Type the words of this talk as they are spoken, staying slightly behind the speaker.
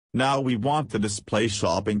Now we want to display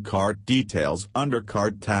shopping cart details under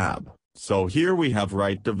Cart tab, so here we have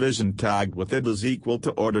right division tag with it is equal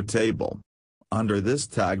to order table. Under this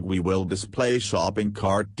tag we will display shopping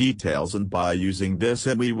cart details, and by using this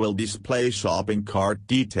we will display shopping cart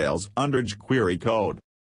details under Jquery code.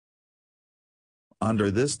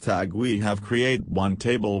 Under this tag we have create one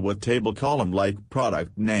table with table column like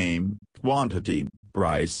product name, quantity,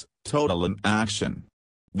 price, total and action.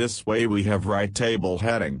 This way we have right table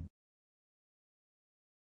heading.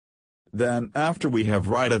 Then after we have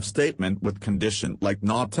right if statement with condition like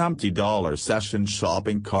not empty $session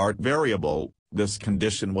shopping cart variable, this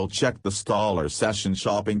condition will check the $session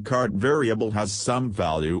shopping cart variable has some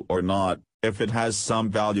value or not. If it has some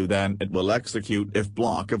value then it will execute if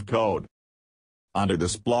block of code. Under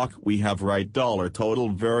this block we have right $total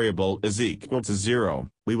variable is equal to 0.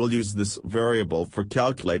 We will use this variable for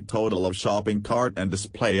calculate total of shopping cart and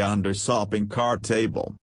display under shopping cart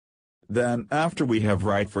table. Then after we have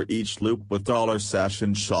right for each loop with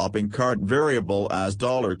 $session shopping cart variable as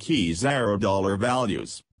 $keys arrow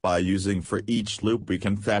 $values. By using for each loop we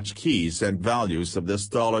can fetch keys and values of this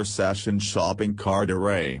 $session shopping cart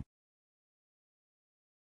array.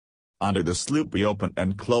 Under this loop we open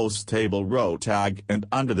and close table row tag, and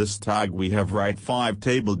under this tag we have right 5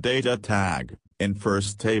 table data tag. In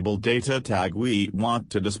first table data tag we want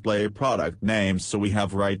to display product name, so we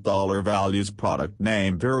have right $values product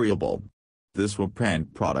name variable. This will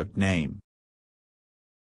print product name.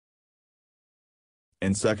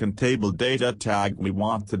 In second table data tag we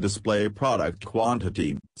want to display product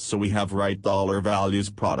quantity, so we have right $values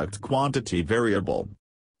product quantity variable.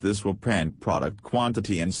 This will print product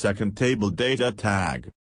quantity in second table data tag.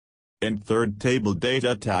 In third table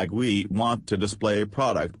data tag we want to display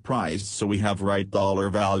product price, so we have right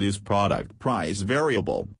 $values product price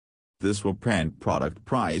variable. This will print product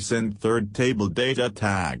price in third table data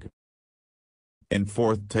tag. In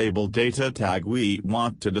fourth table data tag we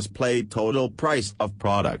want to display total price of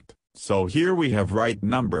product, so here we have right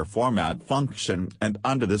number format function, and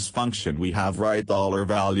under this function we have right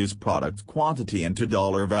 $values product quantity into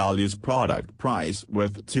 $values product price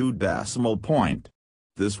with 2 decimal point.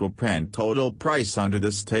 This will print total price under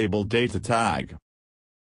this table data tag.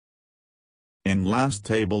 In last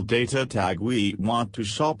table data tag we want to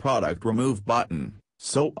show product remove button,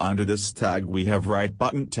 so under this tag we have right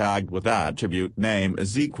button tag with attribute name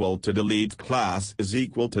is equal to delete, class is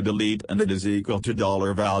equal to delete, and it is equal to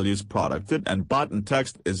 $values product id, and button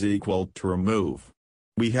text is equal to remove.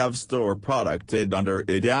 We have store product id under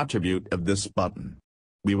id attribute of this button.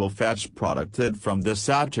 We will fetch product id from this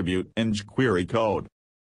attribute in Jquery code.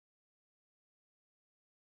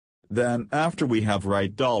 Then after we have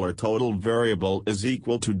right $total variable is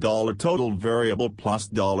equal to $total variable plus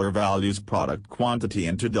 $values product quantity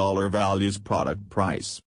into $values product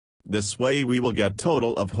price. This way we will get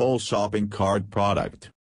total of whole shopping cart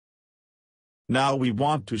product. Now we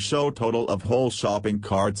want to show total of whole shopping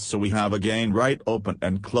carts, so we have again right open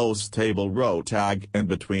and close table row tag. In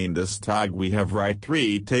between this tag we have right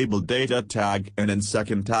 3 table data tag, and in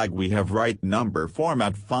second tag we have right number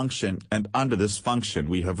format function, and under this function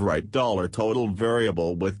we have right $total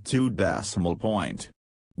variable with 2 decimal point.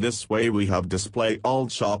 This way we have display all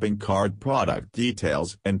shopping cart product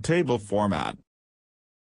details in table format.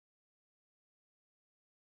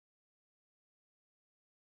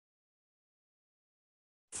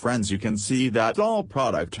 Friends, you can see that all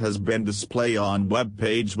product has been displayed on web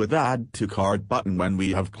page with add to cart button. When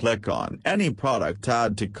we have click on any product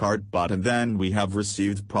add to cart button, then we have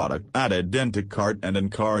received product added into cart, and in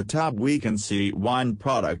cart tab we can see one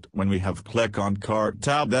product. When we have click on cart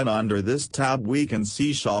tab, then under this tab we can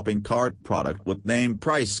see shopping cart product with name,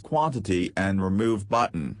 price, quantity and remove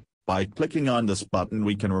button. By clicking on this button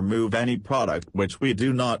we can remove any product which we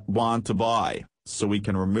do not want to buy. So we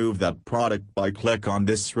can remove that product by click on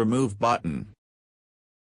this remove button.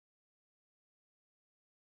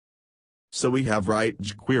 So we have right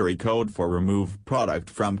Jquery code for remove product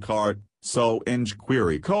from cart. So in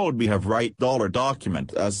Jquery code we have right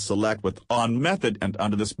 $document as select with on method, and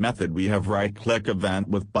under this method we have right click event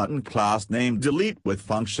with button class name delete with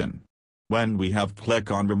function. When we have click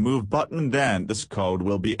on remove button, then this code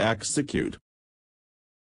will be execute.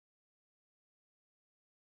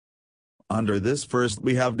 Under this first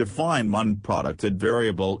we have defined one product id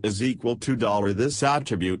variable is equal to $this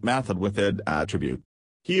attribute method with id attribute.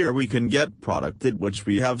 Here we can get product id which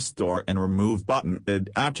we have store in remove button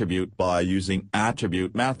id attribute by using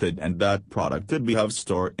attribute method, and that product id we have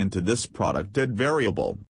store into this product id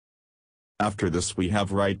variable. After this we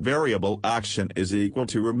have right variable action is equal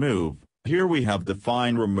to remove. Here we have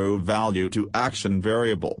defined remove value to action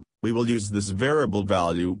variable. We will use this variable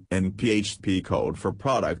value in PHP code for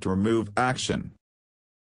product remove action.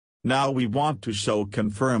 Now we want to show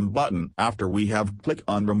confirm button after we have click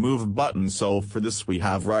on remove button, so for this we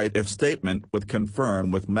have write if statement with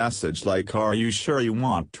confirm with message like are you sure you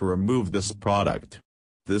want to remove this product.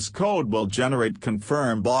 This code will generate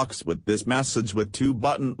confirm box with this message with two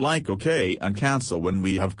button like OK and cancel. When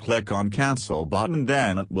we have click on cancel button,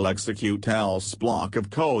 then it will execute else block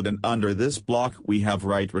of code, and under this block we have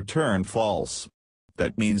write return false.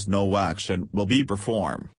 That means no action will be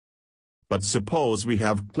performed. But suppose we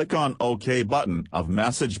have click on OK button of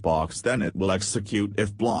message box, then it will execute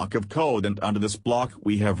if block of code, and under this block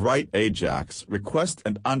we have write Ajax request,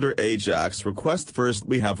 and under Ajax request first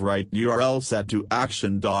we have write URL set to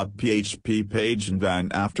action.php page, and then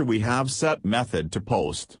after we have set method to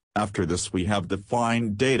post. After this we have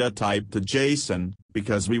defined data type to JSON,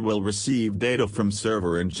 because we will receive data from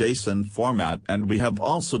server in JSON format, and we have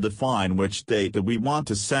also defined which data we want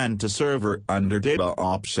to send to server under data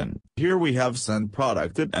option. Here we have send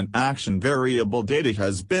product and action variable data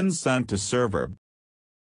has been sent to server.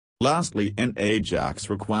 Lastly, in Ajax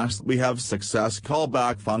request we have success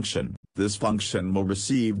callback function. This function will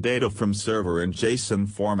receive data from server in JSON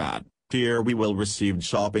format. Here we will receive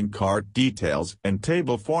shopping cart details in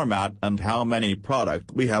table format and how many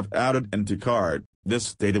product we have added into cart.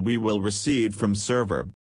 This data we will receive from server.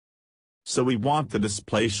 So we want to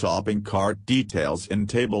display shopping cart details in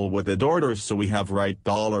table with id order, so we have write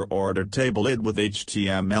 $order table id with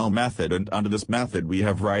HTML method, and under this method we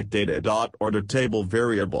have write data.order table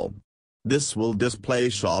variable. This will display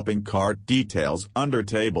shopping cart details under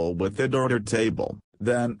table with id order table.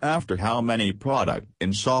 Then after how many product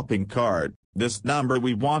in shopping cart, this number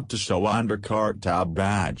we want to show under cart tab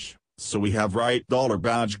badge. So we have write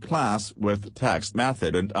 $badge class with text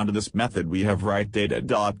method, and under this method we have write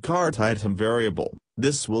data.cart item variable.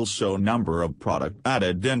 This will show number of product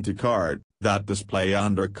added into cart, that display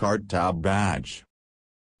under cart tab badge.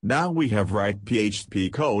 Now we have write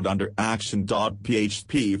PHP code under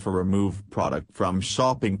action.php for remove product from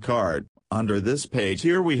shopping cart. Under this page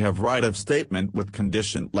here we have write if statement with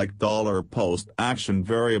condition like $post action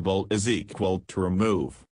variable is equal to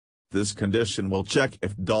remove. This condition will check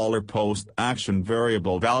if $post action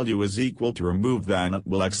variable value is equal to remove, then it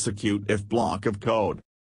will execute if block of code.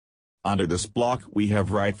 Under this block we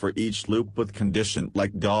have write for each loop with condition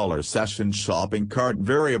like $session shopping cart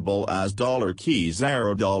variable as $keys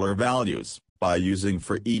arrow $values. By using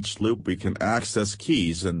for each loop we can access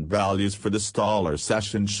keys and values for this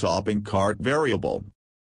 $session shopping cart variable.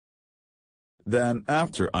 Then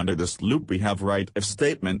after under this loop we have write if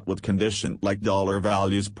statement with condition like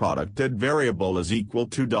 $values product id variable is equal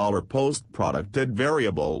to $post product id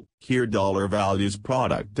variable. Here $values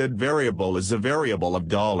product id variable is a variable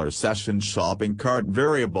of $session shopping cart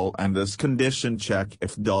variable, and this condition check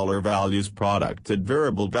if $values product id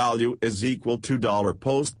variable value is equal to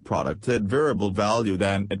 $post product id variable value,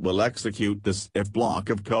 then it will execute this if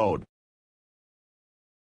block of code.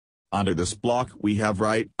 Under this block we have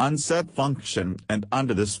write unset function, and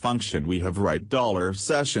under this function we have write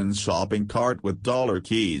 $sessions shopping cart with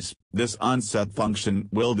 $keys. This unset function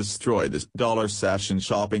will destroy this $session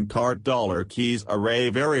shopping cart $keys array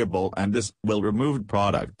variable, and this will remove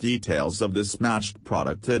product details of this matched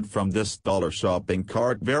product id from this $shopping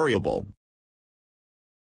cart variable.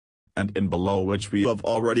 And in below which we have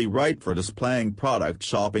already write for displaying product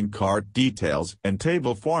shopping cart details in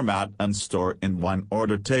table format and store in one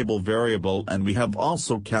order table variable, and we have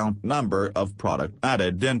also count number of product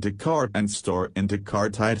added into cart and store into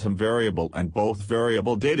cart item variable, and both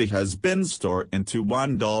variable data has been stored into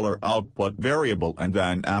one $output variable, and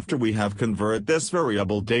then after we have convert this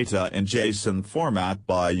variable data in JSON format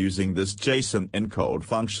by using this JSON encode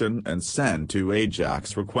function and send to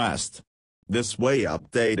Ajax request. This way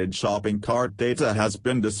updated shopping cart data has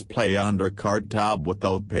been displayed under cart tab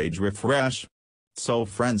without page refresh. So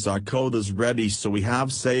friends, our code is ready, so we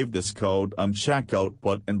have saved this code and check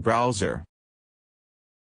output in browser.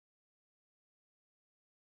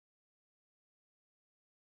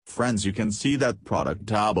 Friends, you can see that product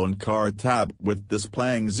tab on cart tab with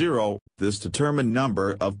displaying 0, this determine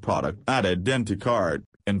number of product added into cart.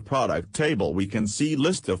 In product table we can see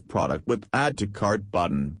list of product with add to cart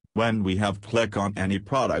button. When we have click on any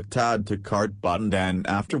product add to cart button, then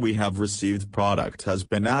after we have received product has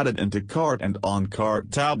been added into cart, and on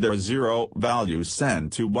cart tab there is 0 value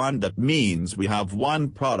sent to 1, that means we have one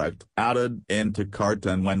product added into cart.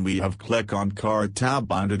 And when we have click on cart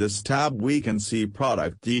tab, under this tab we can see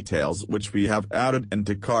product details which we have added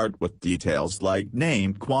into cart, with details like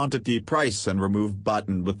name, quantity, price, and remove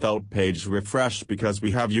button without page refresh. Because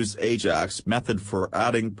we have used Ajax method for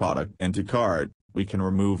adding product into cart, we can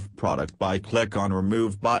remove product by click on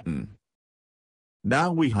remove button.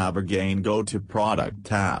 Now we have again go to product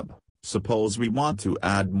tab. Suppose we want to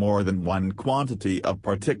add more than one quantity of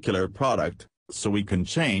particular product, so we can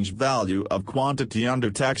change value of quantity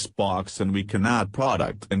under text box, and we can add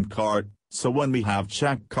product in cart. So when we have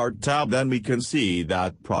check cart tab, then we can see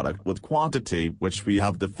that product with quantity which we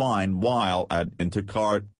have defined while add into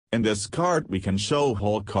cart. In this cart we can show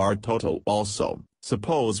whole cart total also.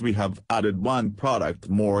 Suppose we have added one product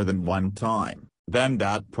more than one time, then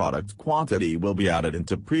that product quantity will be added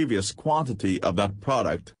into previous quantity of that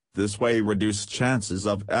product. This way reduce chances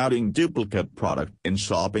of adding duplicate product in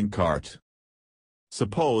shopping cart.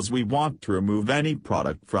 Suppose we want to remove any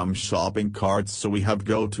product from shopping cart, so we have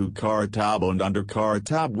go to cart tab, and under cart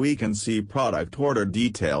tab we can see product order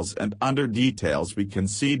details, and under details we can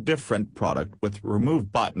see different product with remove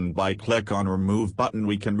button. By click on remove button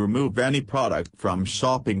we can remove any product from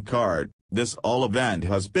shopping cart. This all event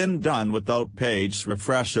has been done without page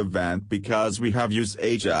refresh event because we have used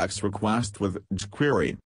Ajax request with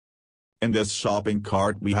Jquery. In this shopping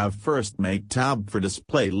cart we have first make tab for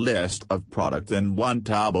display list of product, and one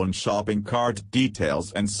tab on shopping cart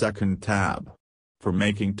details, and second tab. For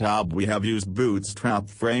making tab we have used Bootstrap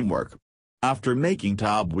framework. After making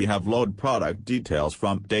tab we have load product details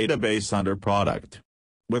from database under product.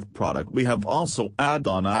 With product we have also add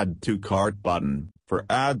on add to cart button. For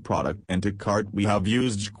add product into cart we have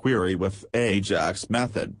used Jquery with Ajax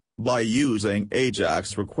method. By using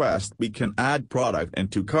Ajax request we can add product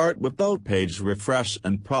into cart without page refresh,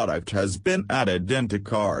 and product has been added into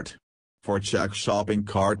cart. For check shopping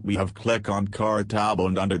cart we have click on cart tab,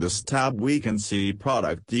 and under this tab we can see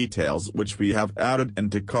product details which we have added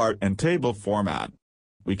into cart in table format.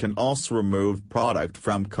 We can also remove product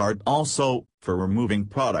from cart also. For removing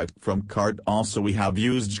product from cart also we have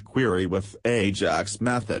used Jquery with Ajax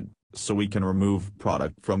method, so we can remove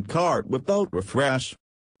product from cart without refresh.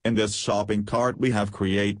 In this shopping cart we have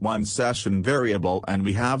create one session variable, and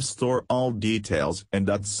we have store all details in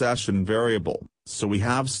that session variable. So we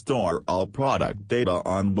have store all product data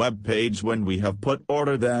on web page when we have put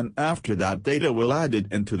order, then after that data will add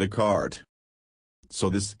it into the cart. So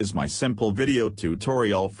this is my simple video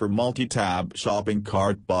tutorial for multi-tab shopping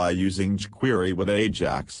cart by using Jquery with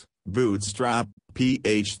Ajax, Bootstrap,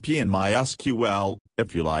 PHP and Mysql.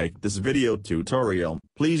 If you like this video tutorial,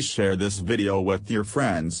 please share this video with your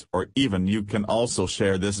friends, or even you can also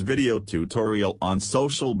share this video tutorial on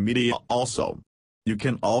social media also. You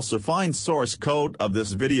can also find source code of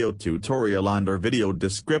this video tutorial under video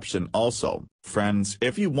description also. Friends,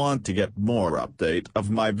 if you want to get more update of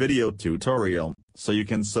my video tutorial, so you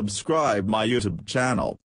can subscribe my YouTube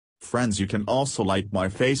channel. Friends, you can also like my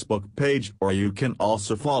Facebook page, or you can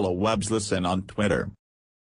also follow Webs Listen on Twitter.